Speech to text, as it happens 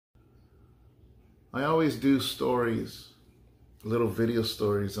I always do stories, little video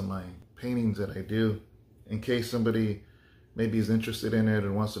stories of my paintings that I do, in case somebody maybe is interested in it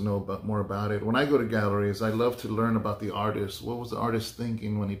or wants to know more about it. When I go to galleries, I love to learn about the artist. What was the artist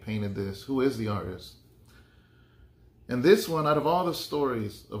thinking when he painted this? Who is the artist? And this one, out of all the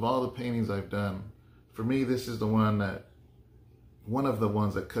stories, of all the paintings I've done, for me, this is one of the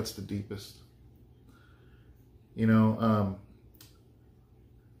ones that cuts the deepest. You know,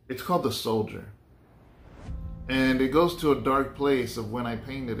 it's called The Soldier. And it goes to a dark place of when I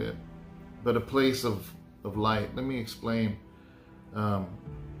painted it, but a place of light. Let me explain.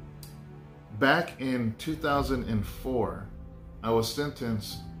 Back in 2004, I was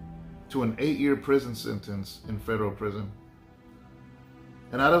sentenced to an 8-year prison sentence in federal prison.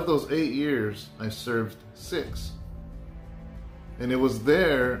 And out of those 8 years, I served 6. And it was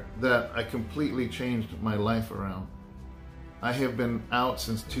there that I completely changed my life around. I have been out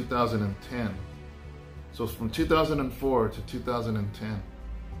since 2010. So from 2004 to 2010.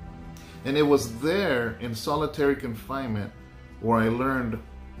 And it was there in solitary confinement where I learned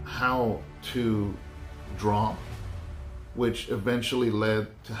how to draw, which eventually led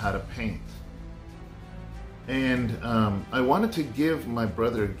to how to paint. And I wanted to give my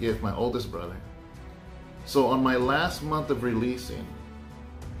brother a gift, my oldest brother. So on my last month of releasing,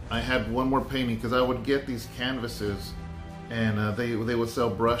 I had one more painting because I would get these canvases and they would sell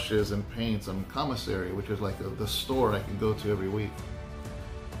brushes and paints on commissary, which is like the store I could go to every week.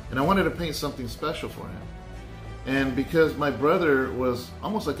 And I wanted to paint something special for him. And because my brother was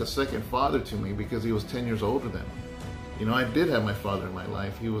almost like a second father to me because he was 10 years older than me. You know, I did have my father in my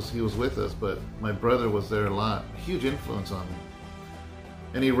life. He was with us, but my brother was there a lot. A huge influence on me.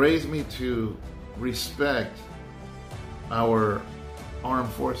 And he raised me to respect our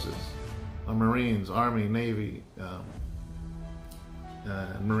armed forces, our Marines, Army, Navy,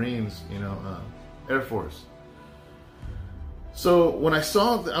 Marines, you know, Air Force. So when I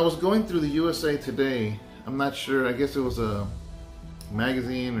saw, I was going through the USA Today, I'm not sure, I guess it was a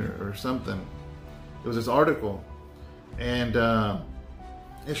magazine or something. It was this article, and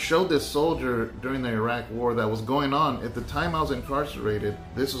it showed this soldier during the Iraq War that was going on. At the time I was incarcerated,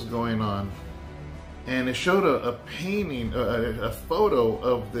 this was going on. And it showed a painting, a photo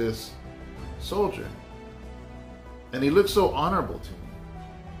of this soldier. And he looked so honorable to me.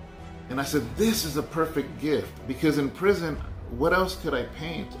 And I said, this is a perfect gift, because in prison, what else could I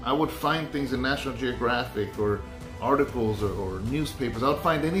paint? I would find things in National Geographic or articles or newspapers. I would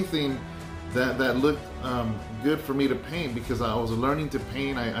find anything that looked good for me to paint, because I was learning to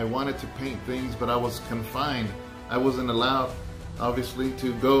paint. I wanted to paint things, but I was confined. I wasn't allowed, obviously,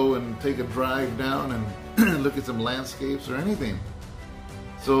 to go and take a drive down and look at some landscapes or anything.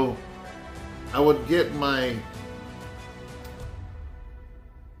 So I would get my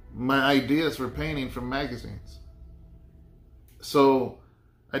ideas for painting from magazines. So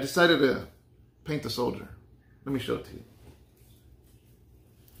I decided to paint the soldier. Let me show it to you.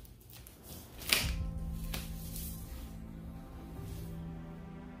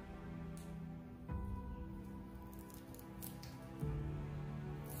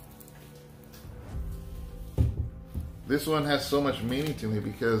 This one has so much meaning to me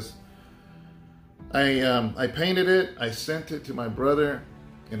because I painted it, I sent it to my brother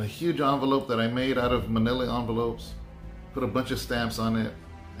in a huge envelope that I made out of manila envelopes, put a bunch of stamps on it,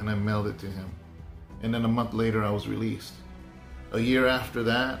 and I mailed it to him. And then a month later, I was released. A year after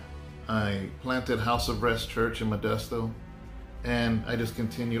that, I planted House of Rest Church in Modesto, and I just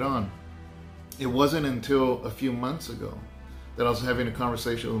continued on. It wasn't until a few months ago that I was having a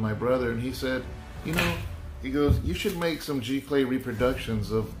conversation with my brother, and he said, you know, he goes, you should make some G Clay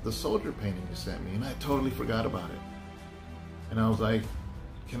reproductions of the soldier painting you sent me. And I totally forgot about it. And I was like,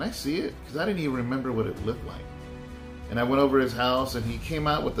 can I see it? Because I didn't even remember what it looked like. And I went over his house, and he came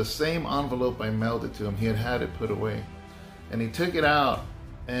out with the same envelope I mailed it to him. He had it put away. And he took it out,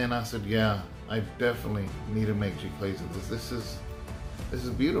 and I said, yeah, I definitely need to make G Clays of this. This is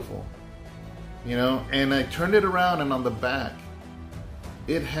beautiful. You know, and I turned it around, and on the back,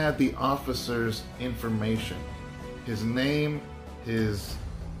 it had the officer's information. His name, his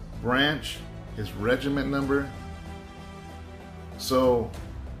branch, his regiment number. So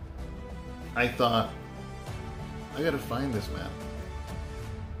I thought, I gotta find this man.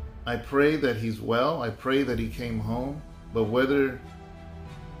 I pray that he's well. I pray that he came home. But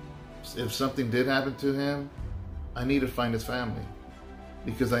if something did happen to him, I need to find his family,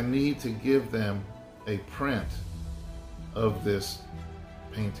 because I need to give them a print of this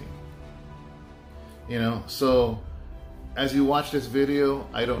painting. You know, so as you watch this video,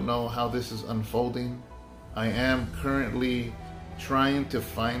 I don't know how this is unfolding. I am currently trying to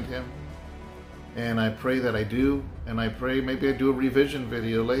find him. And I pray that I do, and I pray maybe I do a revision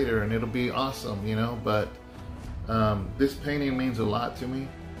video later and it'll be awesome, you know. But this painting means a lot to me.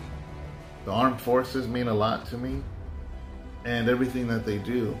 The armed forces mean a lot to me, and everything that they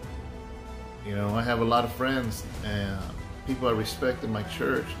do. You know, I have a lot of friends and people I respect in my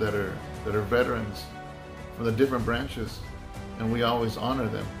church that are veterans from the different branches, and we always honor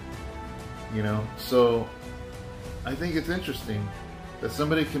them, you know. So I think it's interesting that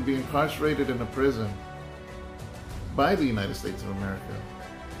somebody can be incarcerated in a prison by the United States of America,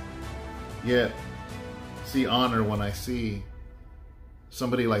 yet see honor when I see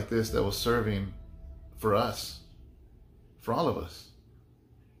somebody like this that was serving for us, for all of us,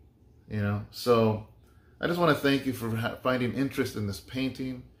 you know. So I just want to thank you for finding interest in this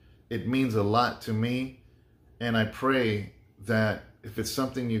painting. It means a lot to me, and I pray that if it's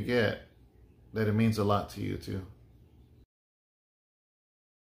something you get, that it means a lot to you too.